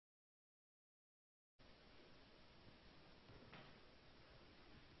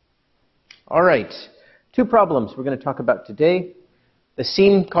All right, two problems we're going to talk about today. The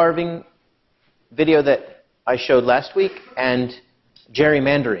seam carving video that I showed last week and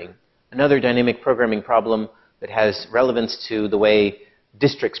gerrymandering, another dynamic programming problem that has relevance to the way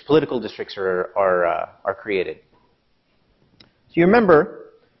districts, political districts are created. So you remember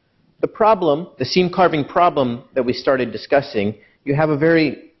the problem, the seam carving problem that we started discussing, you have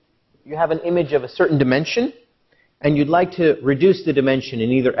an image of a certain dimension, and you'd like to reduce the dimension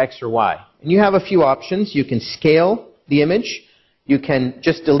in either X or Y. And you have a few options. You can scale the image. You can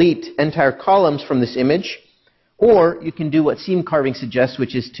just delete entire columns from this image. Or you can do what seam carving suggests,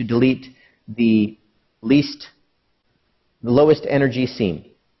 which is to delete the lowest energy seam.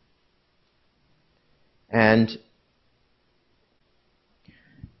 And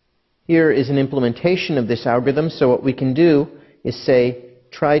here is an implementation of this algorithm. So what we can do is say,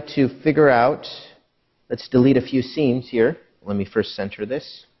 try to figure out, let's delete a few seams here. Let me first center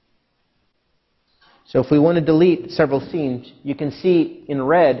this. So if we want to delete several seams, you can see in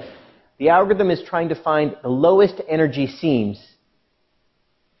red, the algorithm is trying to find the lowest energy seams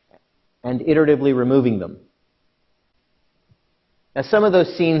and iteratively removing them. Now some of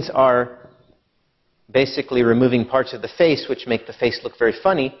those seams are basically removing parts of the face, which make the face look very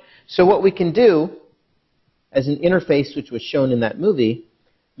funny. So what we can do, as an interface which was shown in that movie,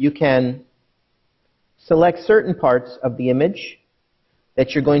 you can select certain parts of the image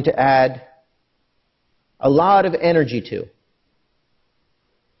that you're going to add a lot of energy to.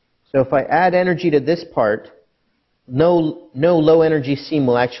 So if I add energy to this part, no low energy seam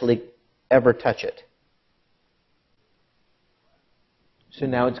will actually ever touch it. So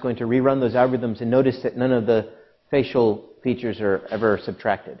now it's going to rerun those algorithms and notice that none of the facial features are ever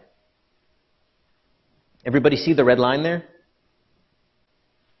subtracted. Everybody see the red line there?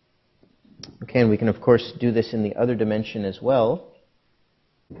 Okay, and we can, of course, do this in the other dimension as well.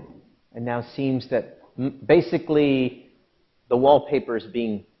 And now seems that basically the wallpaper is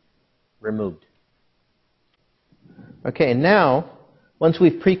being removed. Okay, and now, once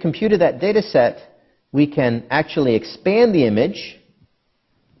we've pre-computed that data set, we can actually expand the image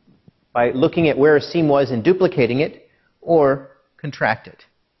by looking at where a seam was and duplicating it, or contract it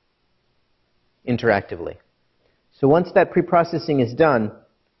interactively. So once that pre-processing is done,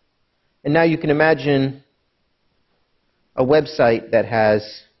 and now you can imagine a website that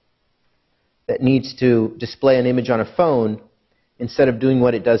needs to display an image on a phone. Instead of doing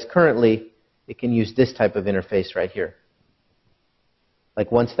what it does currently, it can use this type of interface right here.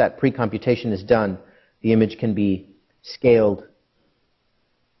 Like once that pre-computation is done, the image can be scaled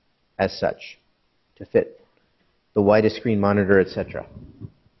as such to fit the widest screen monitor, etc.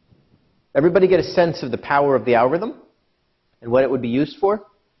 Everybody get a sense of the power of the algorithm and what it would be used for?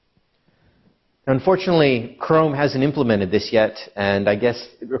 Unfortunately, Chrome hasn't implemented this yet, and I guess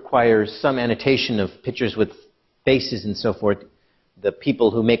it requires some annotation of pictures with faces and so forth. The people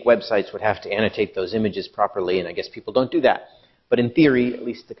who make websites would have to annotate those images properly, and I guess people don't do that. But in theory, at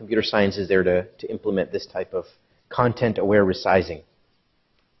least the computer science is there to implement this type of content-aware resizing.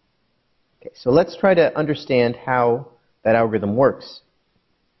 Okay, so let's try to understand how that algorithm works.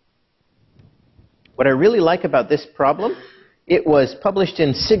 What I really like about this problem, it was published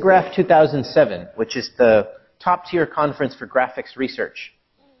in SIGGRAPH 2007, which is the top-tier conference for graphics research.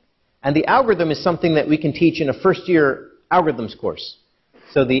 And the algorithm is something that we can teach in a first-year algorithms course.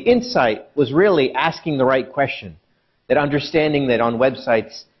 So the insight was really asking the right question, that understanding that on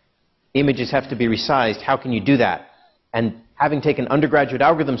websites images have to be resized, how can you do that? And having taken undergraduate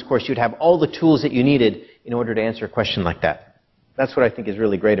algorithms course, you'd have all the tools that you needed in order to answer a question like that. That's what I think is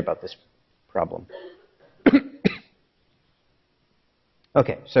really great about this problem.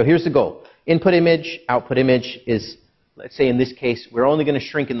 Okay, so here's the goal. Input image, output image is, let's say in this case, we're only going to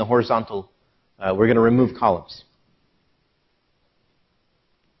shrink in the horizontal. We're going to remove columns.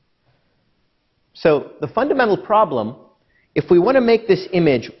 So the fundamental problem, if we want to make this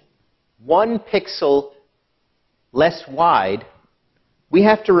image 1 pixel less wide, we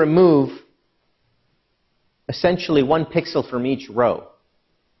have to remove essentially 1 pixel from each row.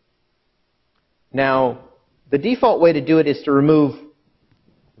 Now, the default way to do it is to remove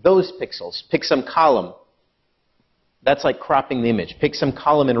those pixels. Pick some column. That's like cropping the image. Pick some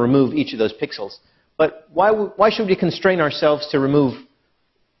column and remove each of those pixels. But why should we constrain ourselves to remove,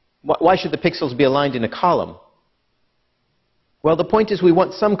 why should the pixels be aligned in a column? Well, the point is we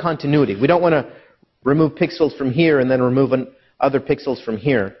want some continuity. We don't want to remove pixels from here and then remove other pixels from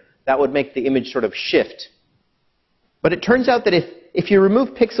here. That would make the image sort of shift. But it turns out that if you remove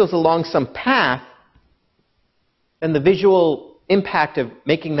pixels along some path, then the visual impact of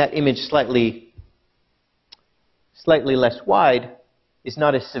making that image slightly less wide is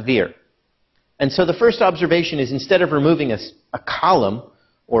not as severe. And so the first observation is, instead of removing a column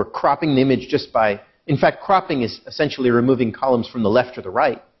or cropping the image just by, in fact, cropping is essentially removing columns from the left or the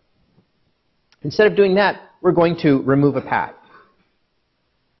right. Instead of doing that, we're going to remove a path.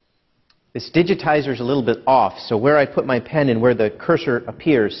 This digitizer is a little bit off, so where I put my pen and where the cursor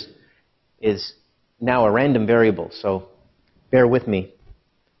appears is now a random variable, so bear with me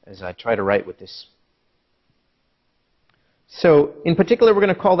as I try to write with this. So, in particular, we're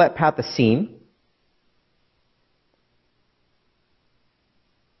going to call that path a seam.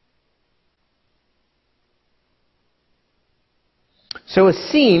 So a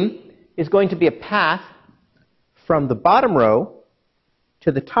seam is going to be a path from the bottom row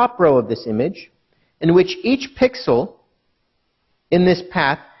to the top row of this image, in which each pixel in this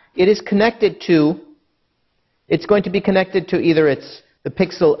path, it's going to be connected to either the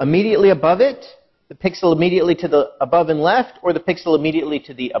pixel immediately above it, the pixel immediately to the above and left, or the pixel immediately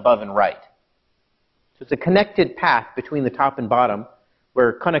to the above and right. So it's a connected path between the top and bottom,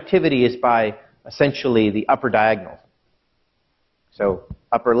 where connectivity is by essentially the upper diagonal. So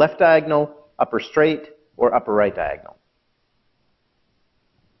upper left diagonal, upper straight, or upper right diagonal.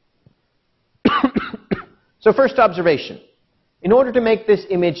 So first observation. In order to make this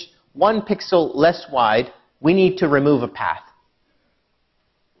image 1 pixel less wide, we need to remove a path.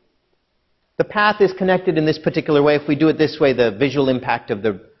 The path is connected in this particular way. If we do it this way, the visual impact of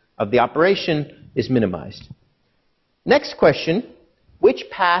the operation is minimized. Next question, which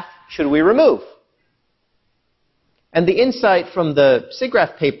path should we remove? And the insight from the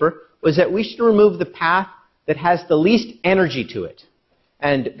SIGGRAPH paper was that we should remove the path that has the least energy to it.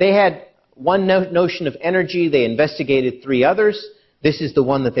 And they had one notion of energy. They investigated 3 others. This is the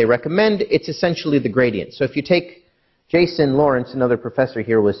one that they recommend. It's essentially the gradient. So if you take Jason Lawrence, another professor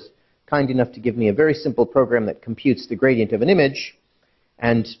here, was kind enough to give me a very simple program that computes the gradient of an image.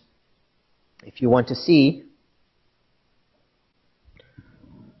 And if you want to see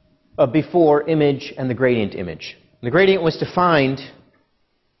a before image and the gradient image. The gradient was defined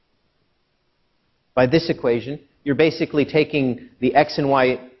by this equation. You're basically taking the x and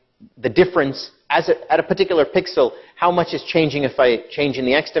y, the difference at a particular pixel, how much is changing if I change in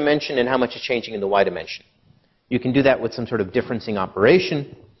the x dimension and how much is changing in the y dimension. You can do that with some sort of differencing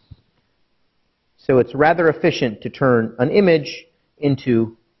operation. So it's rather efficient to turn an image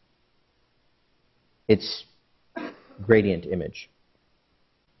into its gradient image.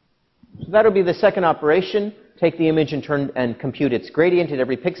 So that'll be the second operation. Take the image and compute its gradient at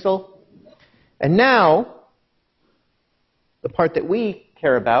every pixel. And now, the part that we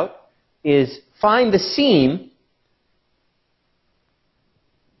care about is find the seam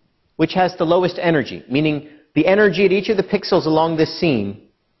which has the lowest energy, meaning the energy at each of the pixels along this seam,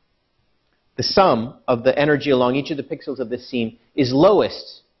 the sum of the energy along each of the pixels of this seam is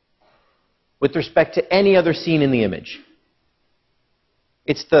lowest with respect to any other scene in the image.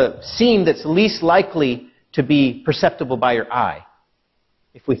 It's the seam that's least likely to be perceptible by your eye.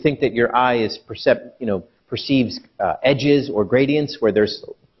 If we think that your eye is perceives edges or gradients where there's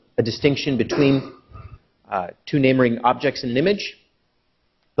a distinction between 2 neighboring objects in an image,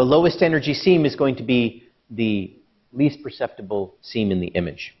 the lowest energy seam is going to be the least perceptible seam in the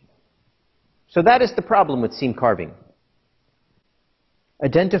image. So that is the problem with seam carving.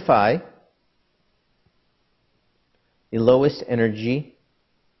 Identify the lowest energy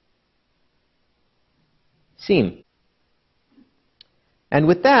seam. And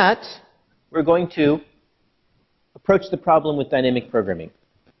with that, we're going to approach the problem with dynamic programming.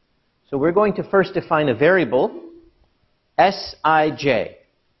 So we're going to first define a variable, Sij.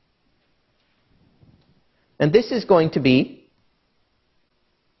 And this is going to be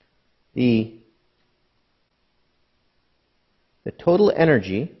the total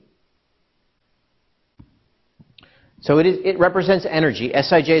energy. So it represents energy.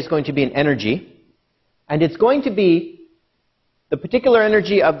 Sij is going to be an energy. And it's going to be the particular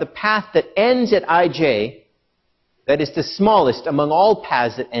energy of the path that ends at ij, that is the smallest among all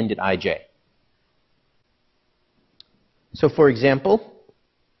paths that end at ij. So for example,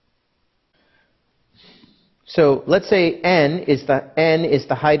 so let's say n is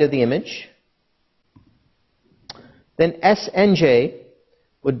the height of the image. Then Snj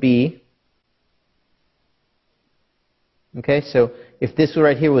would be, okay, so if this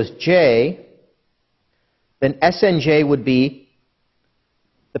right here was j, then Snj would be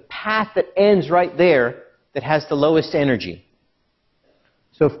the path that ends right there that has the lowest energy.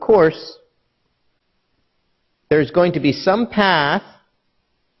 So of course, there's going to be some path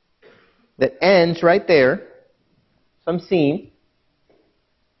that ends right there, some seam,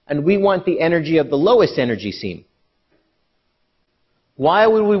 and we want the energy of the lowest energy seam. Why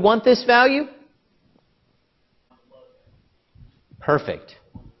would we want this value? Perfect.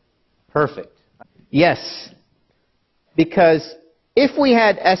 Perfect. Yes. Because if we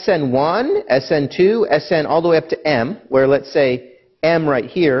had SN1, SN2, SN all the way up to M, where let's say M right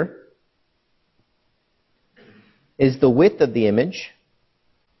here is the width of the image,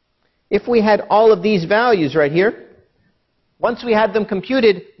 if we had all of these values right here, once we had them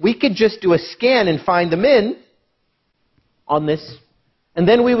computed, we could just do a scan and find the min on this, and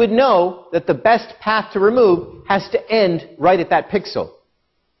then we would know that the best path to remove has to end right at that pixel.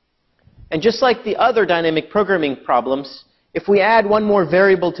 And just like the other dynamic programming problems, if we add one more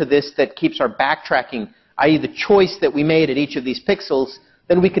variable to this that keeps our backtracking, i.e. the choice that we made at each of these pixels,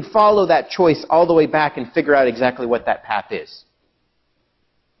 then we could follow that choice all the way back and figure out exactly what that path is.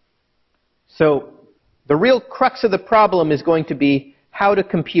 So the real crux of the problem is going to be how to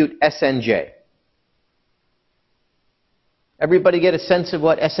compute SNJ. Everybody get a sense of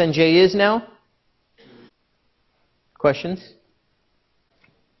what SNJ is now? Questions?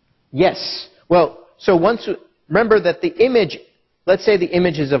 Yes. Well, so remember that the image, let's say the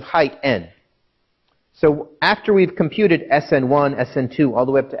image is of height n. So after we've computed SN1, SN2, all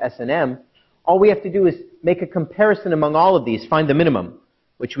the way up to SNM, all we have to do is make a comparison among all of these, find the minimum,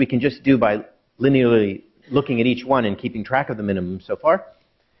 which we can just do by linearly looking at each one and keeping track of the minimum so far.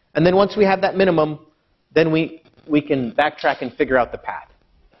 And then once we have that minimum, then we can backtrack and figure out the path.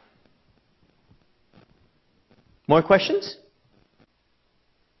 More questions?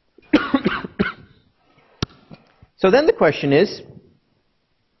 So then the question is,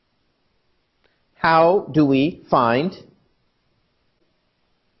 how do we find?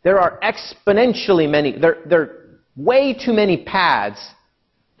 There are exponentially many, there are way too many paths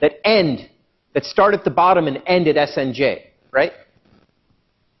that start at the bottom and end at SNJ, right?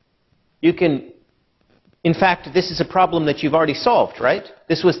 You can, in fact, this is a problem that you've already solved, right?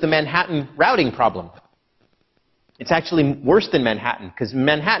 This was the Manhattan routing problem. It's actually worse than Manhattan, because in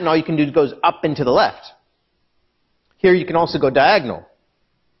Manhattan all you can do goes up and to the left. Here you can also go diagonal.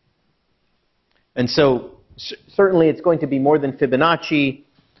 And so certainly it's going to be more than Fibonacci.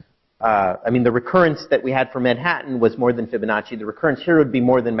 I mean, the recurrence that we had for Manhattan was more than Fibonacci. The recurrence here would be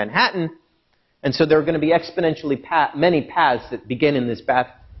more than Manhattan. And so there are going to be exponentially many paths that begin in this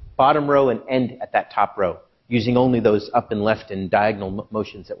bottom row and end at that top row, using only those up and left and diagonal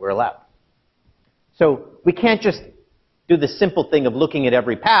motions that were allowed. So we can't just do the simple thing of looking at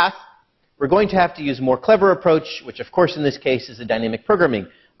every path. We're going to have to use a more clever approach, which of course in this case is a dynamic programming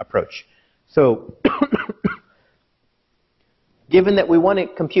approach. So given that we want to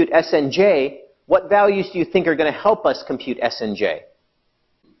compute SNJ, what values do you think are going to help us compute SNJ?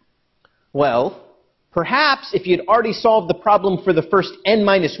 Well, perhaps if you'd already solved the problem for the first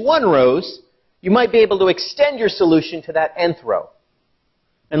n-1 rows, you might be able to extend your solution to that nth row.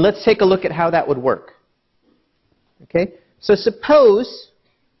 And let's take a look at how that would work. Okay? So suppose,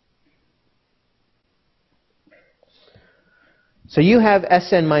 so you have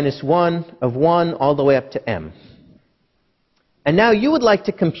Sn-1 of 1 all the way up to m. And now you would like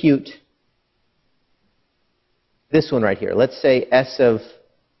to compute this one right here. Let's say S of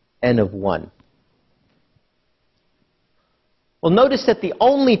n of 1. Well, notice that the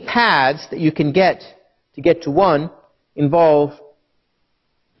only paths that you can get to get to 1 involve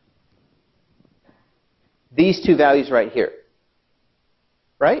these two values right here.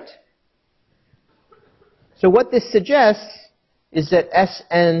 Right? So what this suggests is that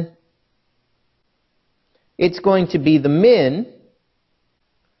Sn, it's going to be the min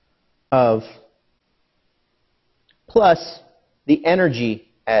of plus the energy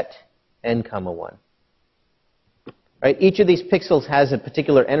at n comma 1. Right? Each of these pixels has a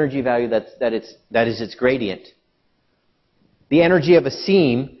particular energy value that is its gradient. The energy of a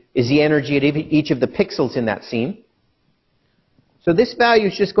seam is the energy at each of the pixels in that seam. So this value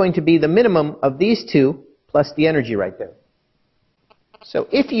is just going to be the minimum of these two plus the energy right there. So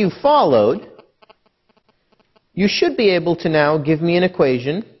if you followed, you should be able to now give me an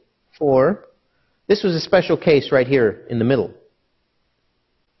equation for, this was a special case right here in the middle.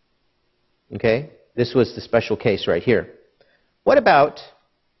 Okay? This was the special case right here. What about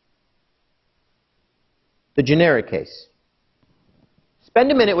the generic case?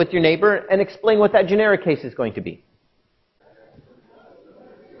 Spend a minute with your neighbor and explain what that generic case is going to be.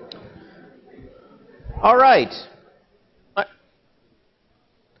 All right.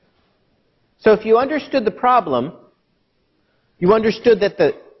 So if you understood the problem, you understood that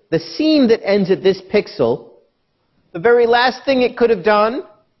the seam that ends at this pixel, the very last thing it could have done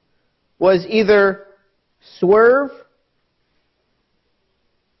was either swerve,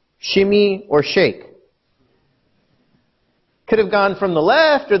 shimmy, or shake. Could have gone from the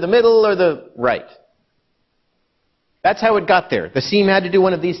left or the middle or the right. That's how it got there. The seam had to do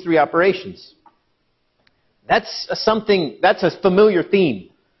one of these three operations. That's a familiar theme.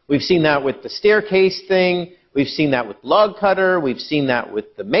 We've seen that with the staircase thing. We've seen that with log cutter. We've seen that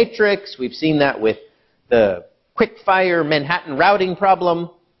with the matrix. We've seen that with the quick-fire Manhattan routing problem.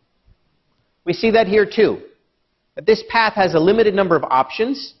 We see that here too. That this path has a limited number of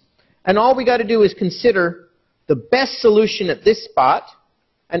options, and all we got to do is consider the best solution at this spot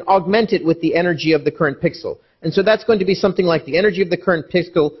and augment it with the energy of the current pixel. And so that's going to be something like the energy of the current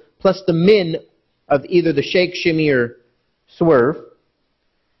pixel plus the min of either the shake, shimmy, or swerve,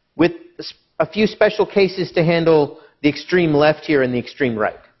 with a few special cases to handle the extreme left here and the extreme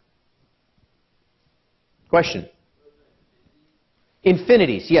right. Question?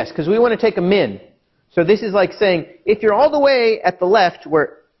 Infinities, yes, because we want to take a min. So this is like saying, if you're all the way at the left,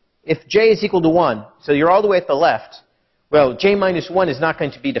 where if j is equal to 1, so you're all the way at the left, well, j minus 1 is not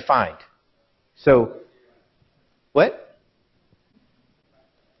going to be defined. So, what?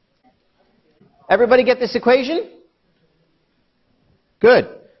 Everybody get this equation? Good.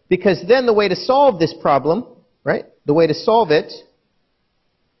 Because then the way to solve this problem, right, the way to solve it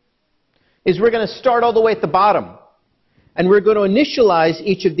is we're going to start all the way at the bottom. And we're going to initialize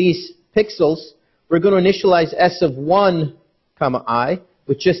each of these pixels. We're going to initialize s of 1, comma I,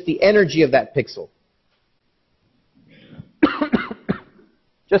 with just the energy of that pixel.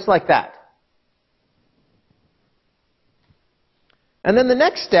 Just like that. And then the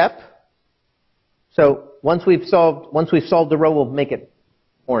next step, so once we've solved the row, we'll make it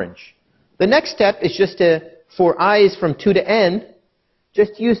orange. The next step is just to, for i's from 2 to n,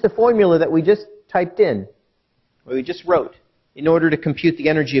 just use the formula that we just typed in, or we just wrote, in order to compute the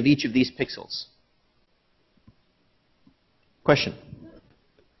energy of each of these pixels. Question?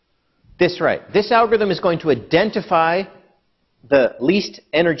 This right. This algorithm is going to identify the least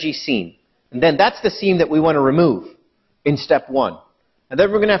energy seam. And then that's the seam that we want to remove in step 1. And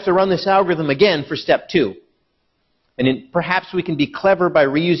then we're going to have to run this algorithm again for step 2. And perhaps we can be clever by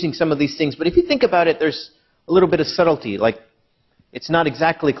reusing some of these things. But if you think about it, there's a little bit of subtlety. Like, it's not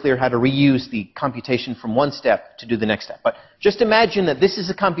exactly clear how to reuse the computation from one step to do the next step. But just imagine that this is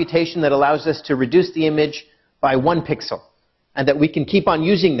a computation that allows us to reduce the image by 1 pixel. And that we can keep on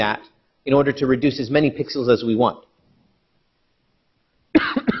using that in order to reduce as many pixels as we want.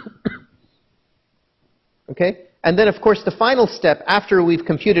 Okay? And then, of course, the final step, after we've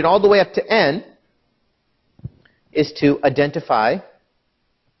computed all the way up to n, is to identify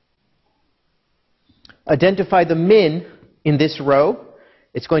the min in this row.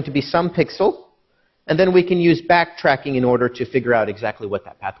 It's going to be some pixel. And then we can use backtracking in order to figure out exactly what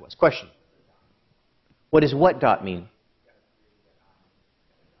that path was. Question? What does what dot mean?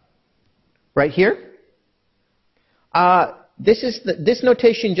 Right here? This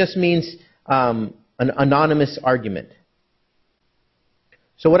notation just means an anonymous argument.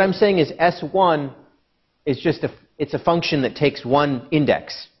 So what I'm saying is S1 is just it's a function that takes 1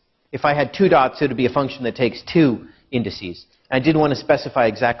 index. If I had 2 dots, it would be a function that takes 2 indices. And I didn't want to specify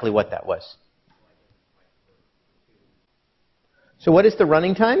exactly what that was. So what is the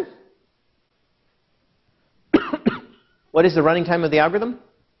running time? What is the running time of the algorithm?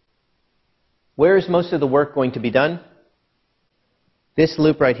 Where is most of the work going to be done? This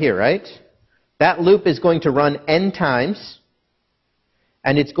loop right here, right? That loop is going to run n times,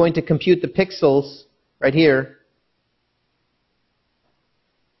 and it's going to compute the pixels right here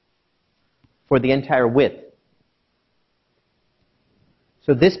for the entire width.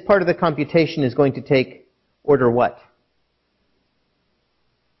 So this part of the computation is going to take order what?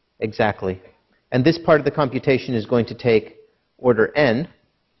 Exactly. And this part of the computation is going to take order n.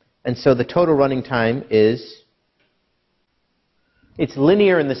 And so the total running time is, it's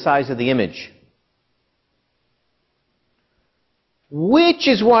linear in the size of the image. Which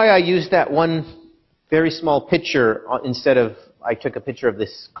is why I used that one very small picture instead of, I took a picture of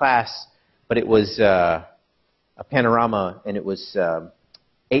this class, but it was a panorama, and it was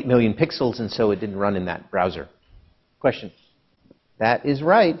 8 million pixels, and so it didn't run in that browser. Question? That is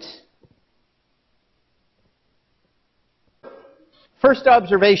right. First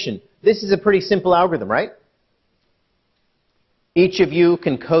observation, this is a pretty simple algorithm, right? Each of you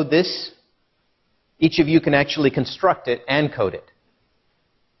can code this. Each of you can actually construct it and code it.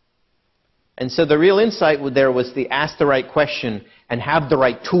 And so the real insight there was to ask the right question and have the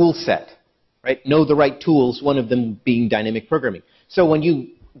right tool set, right? Know the right tools, one of them being dynamic programming. So when you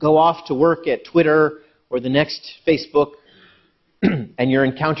go off to work at Twitter or the next Facebook and you're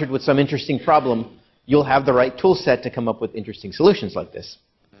encountered with some interesting problem, you'll have the right tool set to come up with interesting solutions like this.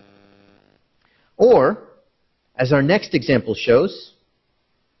 Or, as our next example shows,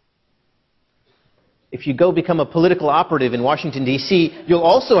 if you go become a political operative in Washington, D.C., you'll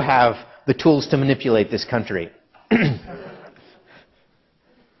also have the tools to manipulate this country.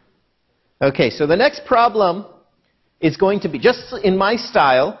 Okay, so the next problem is going to be, just in my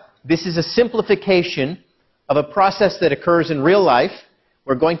style, this is a simplification of a process that occurs in real life.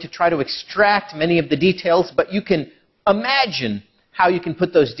 We're going to try to extract many of the details, but you can imagine how you can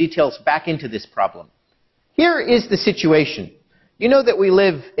put those details back into this problem. Here is the situation. You know that we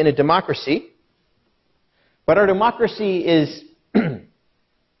live in a democracy, but our democracy is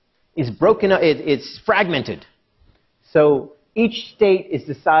broken up, it's fragmented. So each state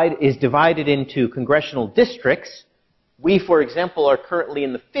is divided into congressional districts. We, for example, are currently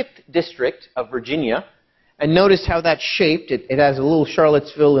in the 5th district of Virginia. And notice how that's shaped. It has a little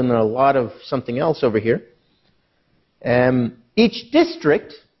Charlottesville and a lot of something else over here. Each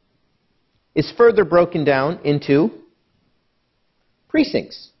district is further broken down into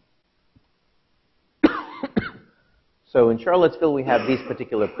precincts. So in Charlottesville, we have these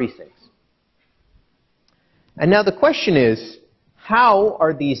particular precincts. And now the question is, how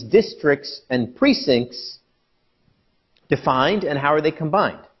are these districts and precincts defined, and how are they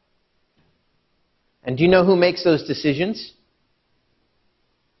combined? And do you know who makes those decisions?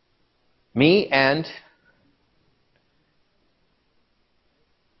 Me and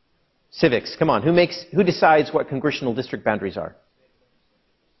civics. Come on, who decides what congressional district boundaries are?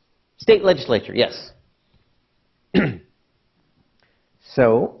 State legislature, yes.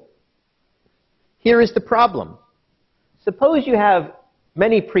 So, here is the problem. Suppose you have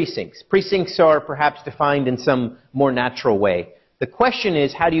many precincts. Precincts are perhaps defined in some more natural way. The question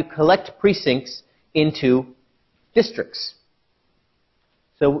is, how do you collect precincts into districts?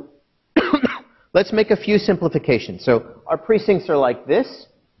 So, let's make a few simplifications. So, our precincts are like this.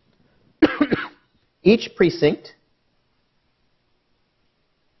 Each precinct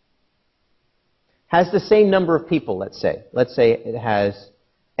has the same number of people, let's say. Let's say it has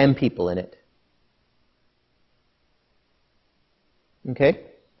M people in it. Okay?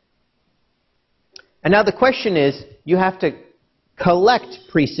 And now the question is, you have to collect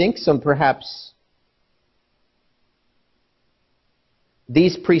precincts, so perhaps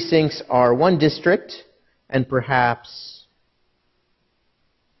these precincts are one district, and perhaps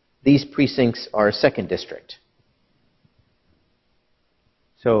these precincts are a second district.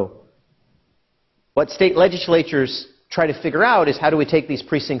 So, what state legislatures try to figure out is how do we take these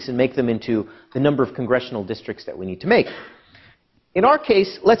precincts and make them into the number of congressional districts that we need to make. In our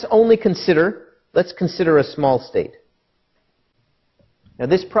case, let's consider a small state. Now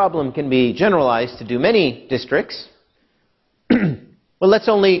this problem can be generalized to do many districts. Well,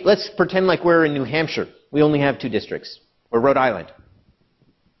 let's pretend like we're in New Hampshire. We only have 2 districts, or Rhode Island.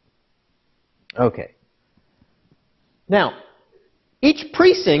 Okay. Now, each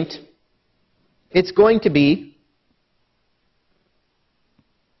precinct, there's going to be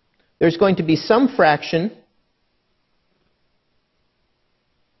some fraction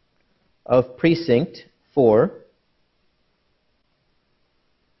of precinct 4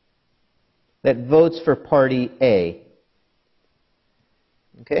 that votes for party A.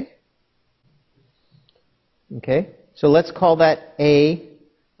 Okay? Okay? So let's call that A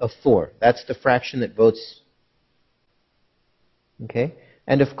of 4. That's the fraction that votes. Okay?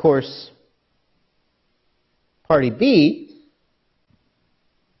 And of course, party B,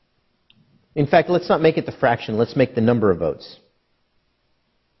 in fact, let's not make it the fraction, let's make the number of votes.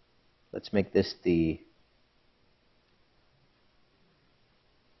 Let's make this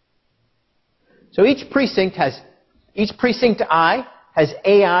So each precinct I has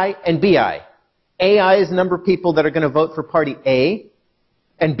AI and BI. AI is the number of people that are going to vote for party A,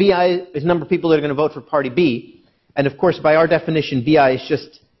 and BI is the number of people that are going to vote for party B. And of course, by our definition, BI is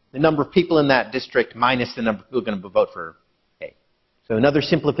just the number of people in that district minus the number of people who are going to vote for A. So another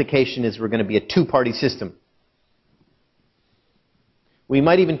simplification is we're going to be a 2-party system. We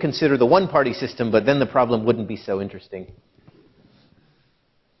might even consider the 1-party system, but then the problem wouldn't be so interesting.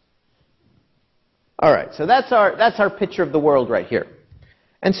 All right, so that's our picture of the world right here.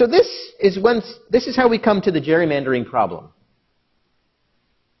 And so this is how we come to the gerrymandering problem.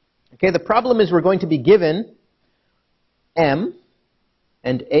 Okay, the problem is we're going to be given M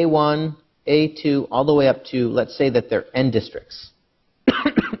and A1, A2, all the way up to, let's say that they're N districts.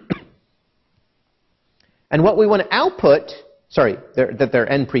 And what we want to output, that they're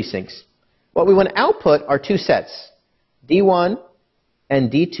N precincts. What we want to output are 2 sets, D1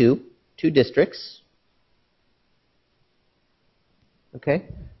 and D2, 2 districts. Okay?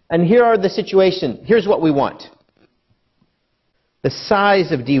 And here are the situation. Here's what we want. The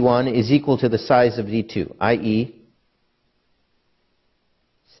size of D1 is equal to the size of D2, i.e.,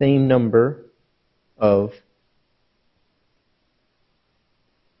 same number of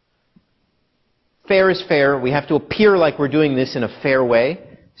fair is fair. We have to appear like we're doing this in a fair way.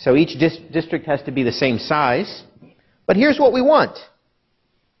 So each district has to be the same size. But here's what we want.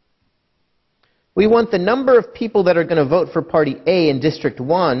 We want the number of people that are going to vote for Party A in District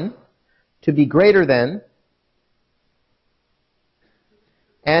 1 to be greater than,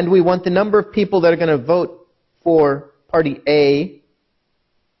 and we want the number of people that are going to vote for Party A.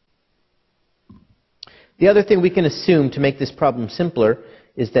 The other thing we can assume to make this problem simpler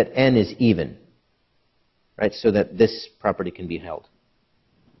is that n is even, right? So that this property can be held.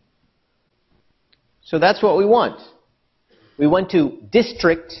 So that's what we want. We want to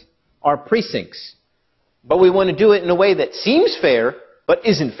district our precincts, but we want to do it in a way that seems fair, but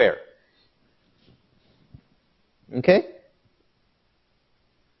isn't fair. Okay?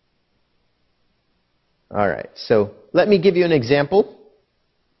 All right, so let me give you an example.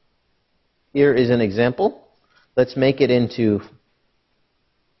 Here is an example. Let's make it into,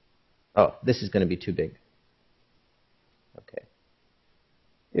 oh, this is going to be too big. Okay.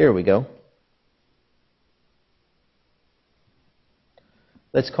 Here we go.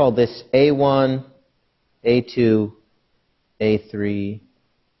 Let's call this A1, A2, A3,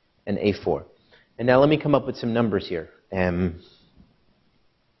 and A4. And now let me come up with some numbers here.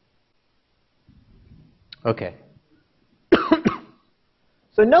 Okay.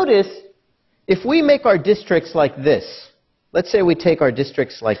 So notice, if we make our districts like this, let's say we take our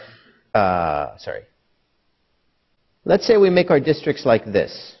districts like, let's say we make our districts like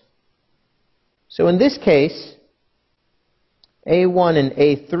this. So in this case, A1 and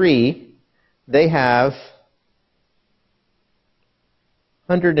A3, they have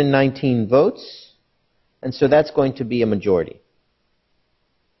 119 votes, and so that's going to be a majority.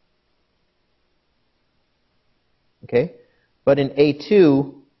 Okay? But in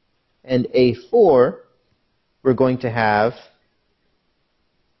A2 and A4, we're going to have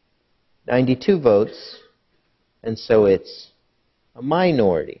 92 votes, and so it's a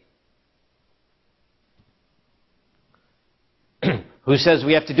minority. Who says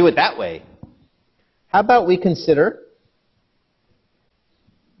we have to do it that way? How about we consider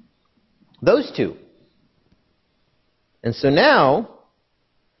those two? And so now,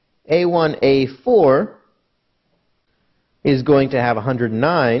 A1, A4 is going to have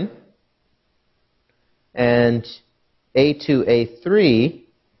 109, and A2, A3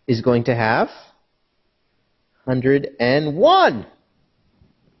 is going to have 101.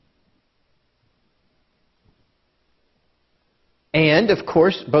 And, of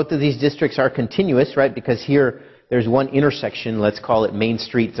course, both of these districts are continuous, right? Because here there's one intersection, let's call it Main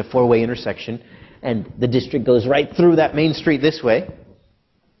Street. It's a four-way intersection. And the district goes right through that Main Street this way.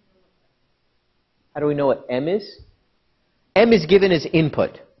 How do we know what M is? M is given as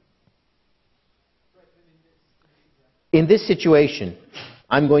input. In this situation,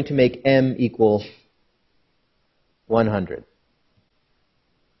 I'm going to make M equal 100.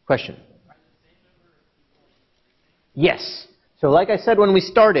 Question? Yes. So like I said when we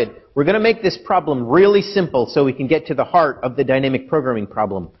started, we're going to make this problem really simple so we can get to the heart of the dynamic programming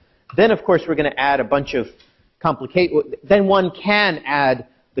problem. Then, of course, we're going to add a bunch of then one can add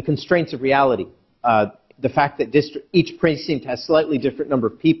the constraints of reality. The fact that each precinct has slightly different number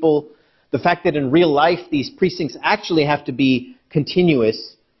of people. The fact that in real life these precincts actually have to be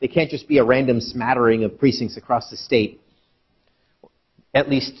continuous. They can't just be a random smattering of precincts across the state. At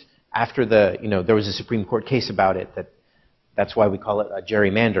least after there was a Supreme Court case about it. That's why we call it a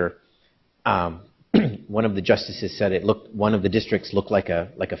gerrymander. One of the justices said one of the districts looked like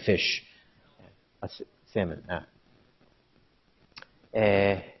a fish, a salmon,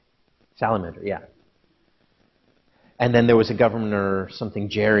 salamander, yeah. And then there was a governor, something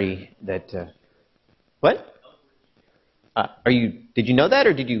Jerry, that. What? Did you know that,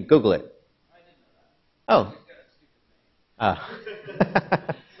 or did you Google it? I didn't know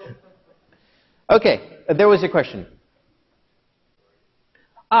that. Oh. Okay. There was a question.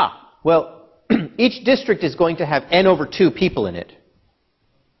 Well, each district is going to have n over 2 people in it,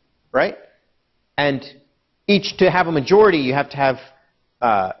 right? And to have a majority, you have to have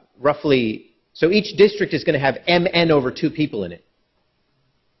roughly. So each district is going to have mn over 2 people in it,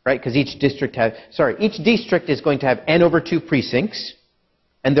 right? Because each district is going to have n over 2 precincts,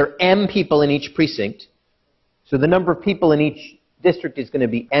 and there are m people in each precinct. So the number of people in each district is going to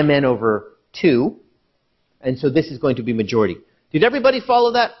be mn over 2, and so this is going to be majority. Did everybody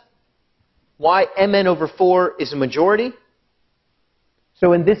follow that? Why mn over 4 is a majority?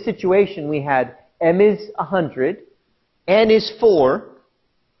 So in this situation, we had m is 100, n is 4,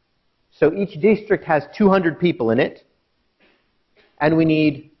 so each district has 200 people in it, and we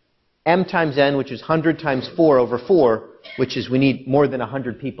need m times n, which is 100 times 4 over 4, which is we need more than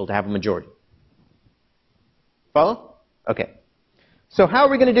 100 people to have a majority. Follow? Okay. So how are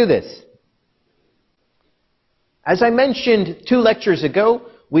we going to do this? As I mentioned 2 lectures ago,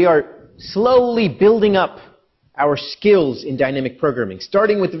 we are slowly building up our skills in dynamic programming,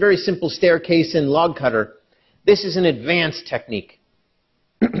 starting with a very simple staircase in log cutter. This is an advanced technique.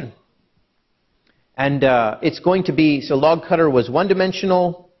 And it's going to be, so log cutter was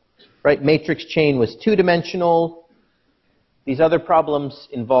 1-dimensional, right? Matrix chain was 2-dimensional. These other problems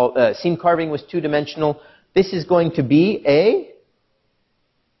involve, seam carving was 2-dimensional. This is going to be a,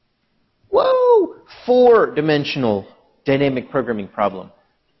 4-dimensional dynamic programming problem.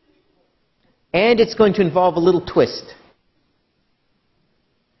 And it's going to involve a little twist.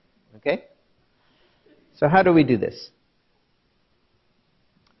 Okay? So how do we do this?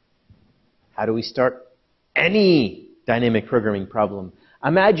 How do we start any dynamic programming problem?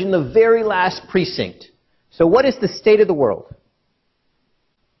 Imagine the very last precinct. So what is the state of the world?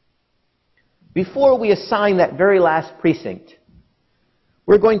 Before we assign that very last precinct,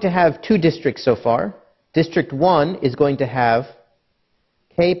 we're going to have 2 districts so far. District 1 is going to have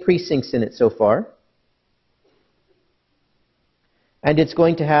k precincts in it so far. And it's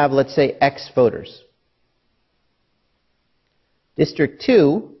going to have, let's say, x voters. District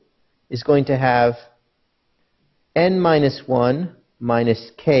 2 is going to have n minus 1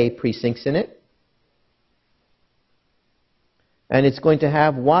 minus k precincts in it. And it's going to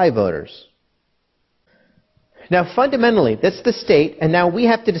have y voters. Now, fundamentally, that's the state, and now we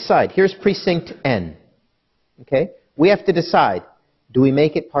have to decide. Here's precinct n. Okay? We have to decide, do we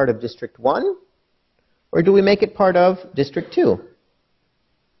make it part of District 1, or do we make it part of District 2?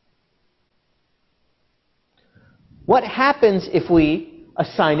 What happens if we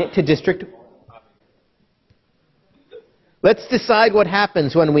assign it to District 1? Let's decide what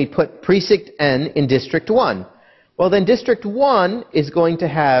happens when we put precinct n in District 1. Well, then District 1 is going to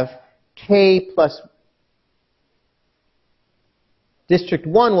have k plus... District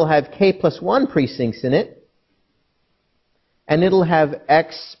 1 will have k plus 1 precincts in it, and it'll have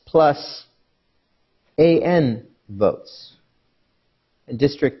x plus an votes. In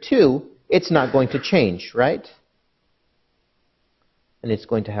District 2, it's not going to change, right? And it's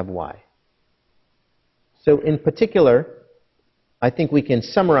going to have y. So in particular, I think we can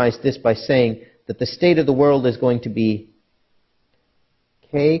summarize this by saying that the state of the world is going to be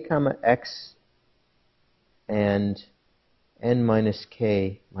k comma x and n minus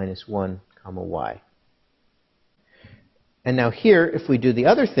k minus 1 comma y. And now here, if we do the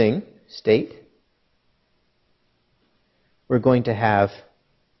other thing, state, we're going to have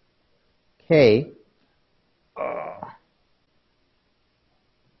k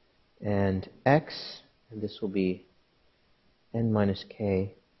and x, and this will be n minus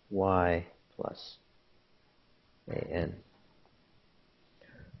k y plus an.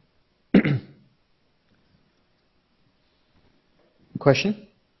 Question?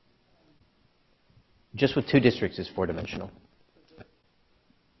 Just with 2 districts is 4-dimensional.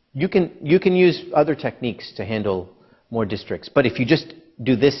 You can use other techniques to handle more districts, but if you just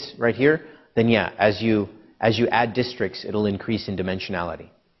do this right here, then yeah, as you add districts, it'll increase in dimensionality.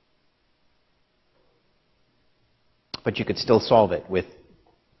 But you could still solve it with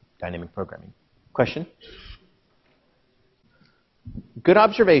dynamic programming. Question? Good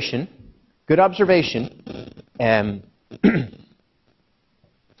observation. Good observation.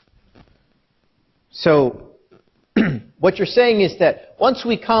 So what you're saying is that once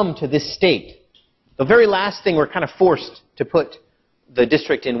we come to this state, the very last thing, we're kind of forced to put the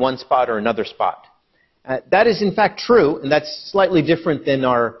district in one spot or another spot. That is in fact true, and that's slightly different than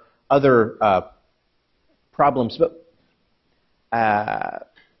our other problems. But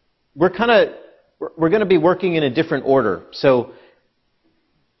we're going to be working in a different order. So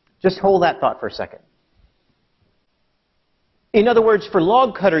just hold that thought for a second. In other words, for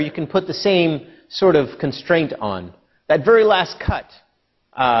log cutter, you can put the same sort of constraint on. That very last cut,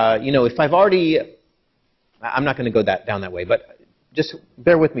 if I've already... I'm not going to go down that way, but just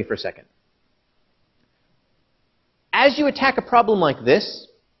bear with me for a second. As you attack a problem like this,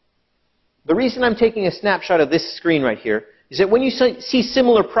 the reason I'm taking a snapshot of this screen right here is that when you see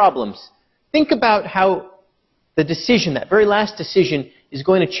similar problems, think about how the decision, that very last decision, is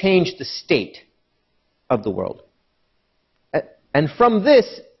going to change the state of the world. And from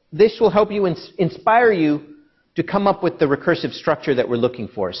this will help you inspire you to come up with the recursive structure that we're looking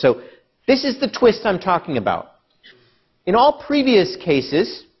for. So this is the twist I'm talking about. In all previous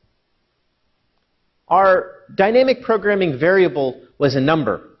cases, our dynamic programming variable was a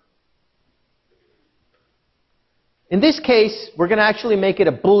number. In this case, we're going to actually make it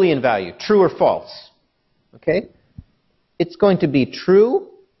a Boolean value, true or false. Okay? It's going to be true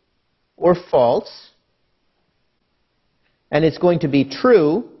or false, and it's going to be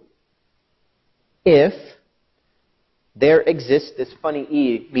true if there exists, this funny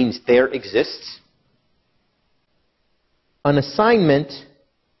E means there exists, an assignment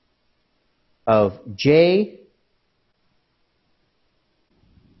of J.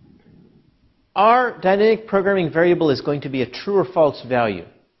 Our dynamic programming variable is going to be a true or false value,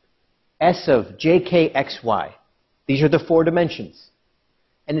 S of jkxy. These are the 4 dimensions.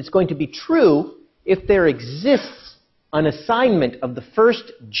 And it's going to be true if there exists an assignment of the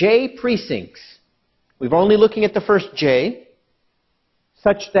first J precincts. We're only looking at the first J,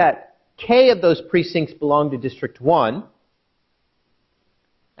 such that K of those precincts belong to District 1,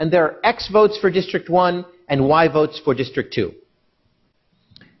 and there are X votes for District 1 and Y votes for District 2.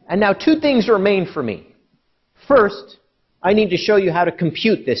 And now 2 things remain for me. First, I need to show you how to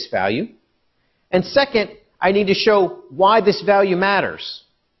compute this value. And second, I need to show why this value matters.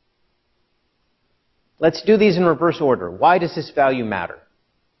 Let's do these in reverse order. Why does this value matter?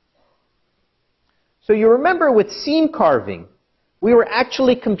 So you remember with seam carving, we were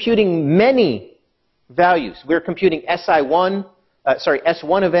actually computing many values. We were computing S1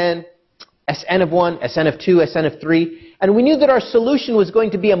 of n, Sn of 1, Sn of 2, Sn of 3. And we knew that our solution was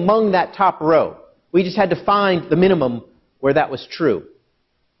going to be among that top row. We just had to find the minimum where that was true.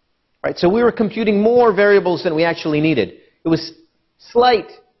 Right? So we were computing more variables than we actually needed. It was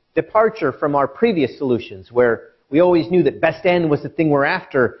slight departure from our previous solutions, where we always knew that best n was the thing we're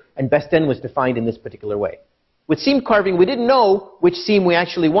after, and best n was defined in this particular way. With seam carving, we didn't know which seam we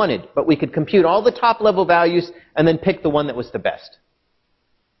actually wanted, but we could compute all the top-level values and then pick the one that was the best.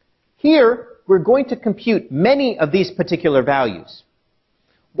 Here, we're going to compute many of these particular values.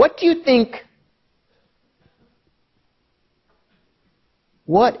 What do you think?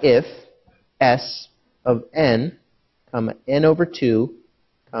 What if S of n, comma, n over 2,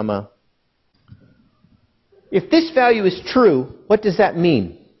 comma, if this value is true, what does that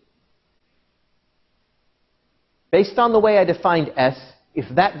mean? Based on the way I defined S, if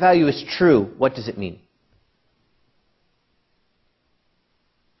that value is true, what does it mean?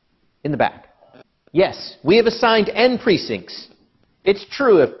 In the back. Yes, we have assigned n precincts. It's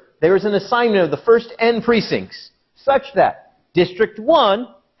true if there is an assignment of the first n precincts such that District 1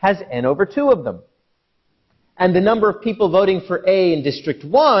 has n over 2 of them. And the number of people voting for A in District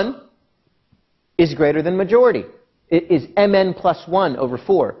 1 is greater than majority. It is mn plus 1 over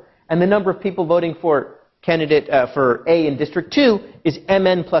 4. And the number of people voting for candidate for A in District 2 is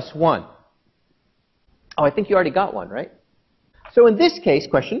mn plus 1. Oh, I think you already got one, right? So in this case,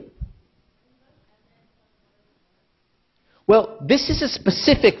 question? Well, this is a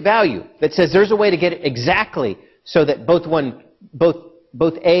specific value that says there's a way to get it exactly so that both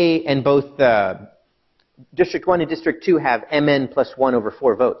A and both District 1 and District 2 have mn plus 1 over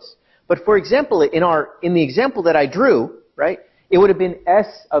 4 votes. But for example, in the example that I drew, right, it would have been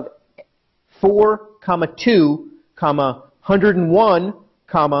S of 4, 2, 101,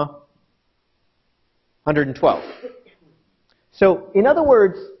 112. So in other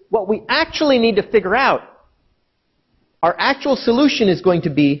words, what we actually need to figure out, our actual solution is going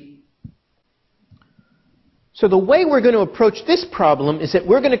to be, so the way we're going to approach this problem is that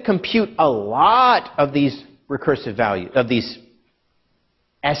we're going to compute a lot of these recursive values, of these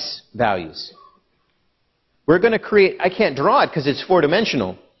S values. We're going to create, I can't draw it because it's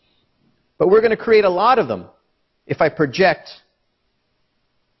 4-dimensional, but we're going to create a lot of them. If I project,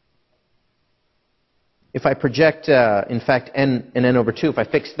 in fact, n and n over 2, if I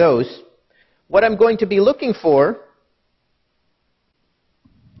fix those, what I'm going to be looking for,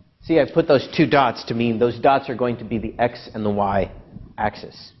 see, I've put those 2 dots to mean those dots are going to be the x and the y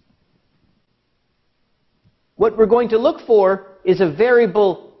axis. What we're going to look for is a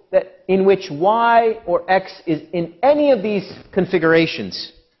variable that in which y or x is in any of these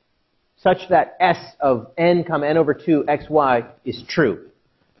configurations, such that S of n, n over 2, xy is true.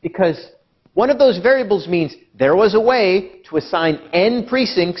 Because one of those variables means there was a way to assign n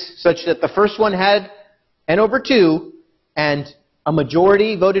precincts such that the first one had n over 2, and a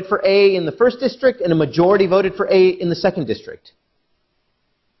majority voted for A in the first district, and a majority voted for A in the second district.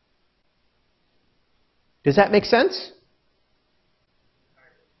 Does that make sense?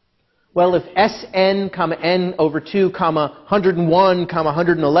 Well, if Sn, n over 2, 101,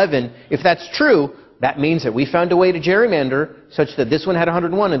 111, if that's true, that means that we found a way to gerrymander such that this one had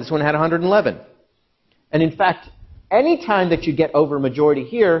 101 and this one had 111. And in fact, any time that you get over majority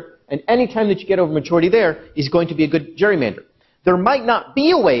here, and any time that you get over majority there, is going to be a good gerrymander. There might not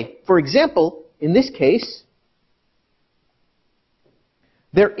be a way, for example, in this case,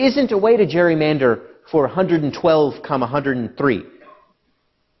 There isn't a way to gerrymander for 112, 103.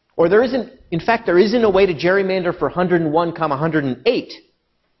 Or there isn't, in fact, there isn't a way to gerrymander for 101, 108.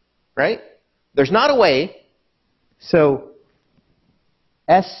 Right? There's not a way. So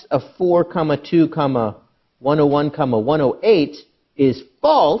S of 4, 2, 101, 108 is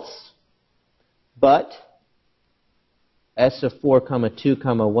false, but S of 4, 2,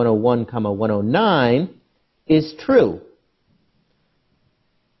 101, 109 is true.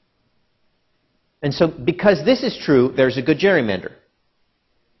 And so because this is true, there's a good gerrymander.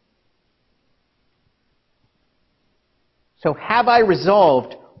 So have I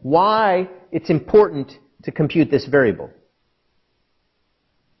resolved why it's important to compute this variable?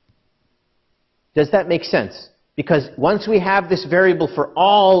 Does that make sense? Because once we have this variable for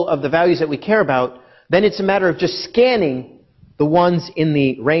all of the values that we care about, then it's a matter of just scanning the ones in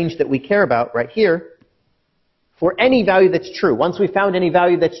the range that we care about right here for any value that's true. Once we found any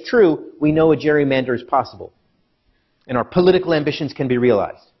value that's true, we know a gerrymander is possible. And our political ambitions can be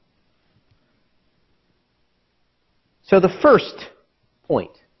realized. So the first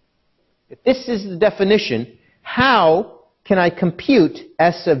point, if this is the definition, how can I compute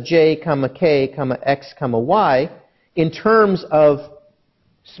S of j, k, x, y in terms of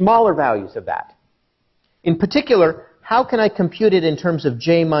smaller values of that? In particular, how can I compute it in terms of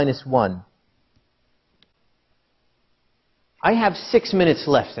j minus 1? I have 6 minutes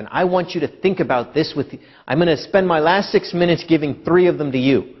left, and I want you to think about this with you. I'm going to spend my last 6 minutes giving 3 of them to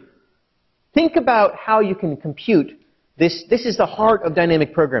you. Think about how you can compute this. This is the heart of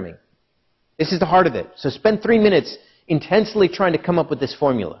dynamic programming. This is the heart of it. So spend 3 minutes intensely trying to come up with this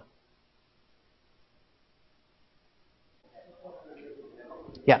formula.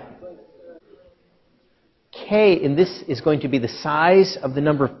 Yeah. K in this is going to be the size of the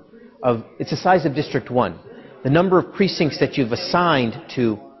number of, it's the size of district 1. The number of precincts that you've assigned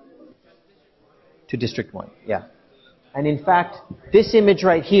to district 1. Yeah. And in fact, this image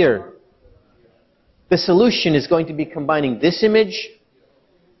right here, the solution is going to be combining this image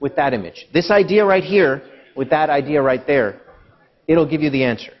with that image. This idea right here with that idea right there. It'll give you the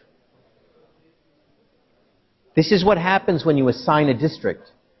answer. This is what happens when you assign a district.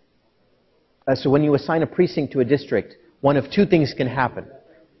 So when you assign a precinct to a district, one of two things can happen.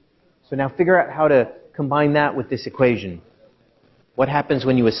 So now figure out how to combine that with this equation. What happens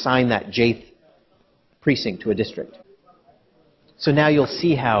when you assign that jth precinct to a district? So now you'll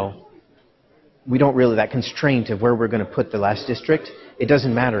see how we don't really, that constraint of where we're going to put the last district, it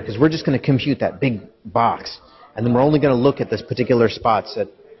doesn't matter because we're just going to compute that big box. And then we're only going to look at this particular spots at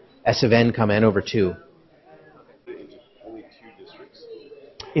S of n, n over 2. Only 2 districts?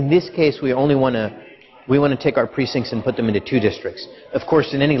 In this case, we want to take our precincts and put them into 2 districts. Of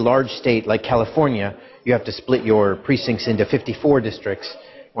course, in any large state like California, you have to split your precincts into 54 districts,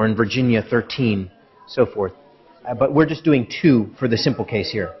 or in Virginia, 13, so forth. But we're just doing 2 for the simple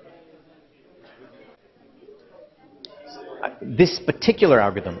case here. This particular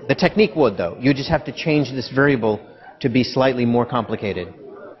algorithm, the technique would, though. You just have to change this variable to be slightly more complicated.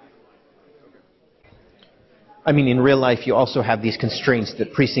 I mean, in real life, you also have these constraints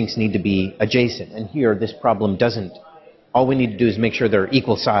that precincts need to be adjacent. And here, this problem doesn't. All we need to do is make sure they're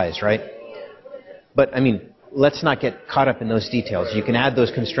equal size, right? But, I mean, let's not get caught up in those details. You can add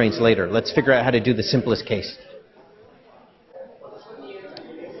those constraints later. Let's figure out how to do the simplest case.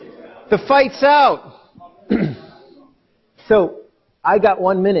 The fight's out! So, I got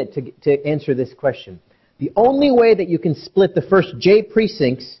 1 minute to answer this question. The only way that you can split the first j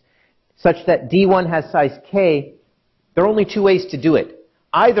precincts such that D1 has size k, there are only 2 ways to do it.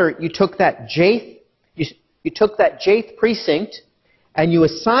 Either you took that jth, you took that jth precinct and you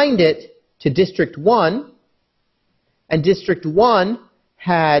assigned it to district 1, and district 1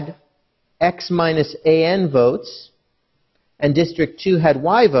 had x minus an votes, and district 2 had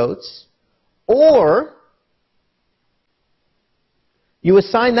y votes, or you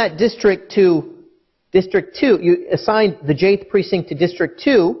assign that district to district 2, you assigned the jth precinct to district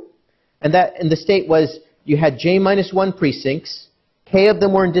 2, and the state was you had j minus 1 precincts, k of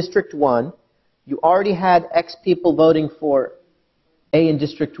them were in district 1, you already had x people voting for a in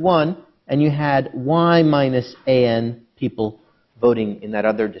district 1, and you had y minus an people voting in that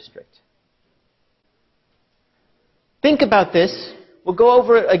other district. Think about this. We'll go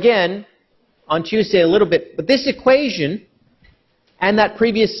over it again on Tuesday a little bit, but this equation and that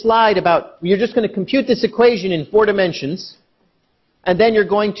previous slide about you're just going to compute this equation in 4 dimensions, and then you're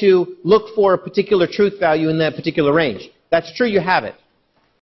going to look for a particular truth value in that particular range. That's true, you have it.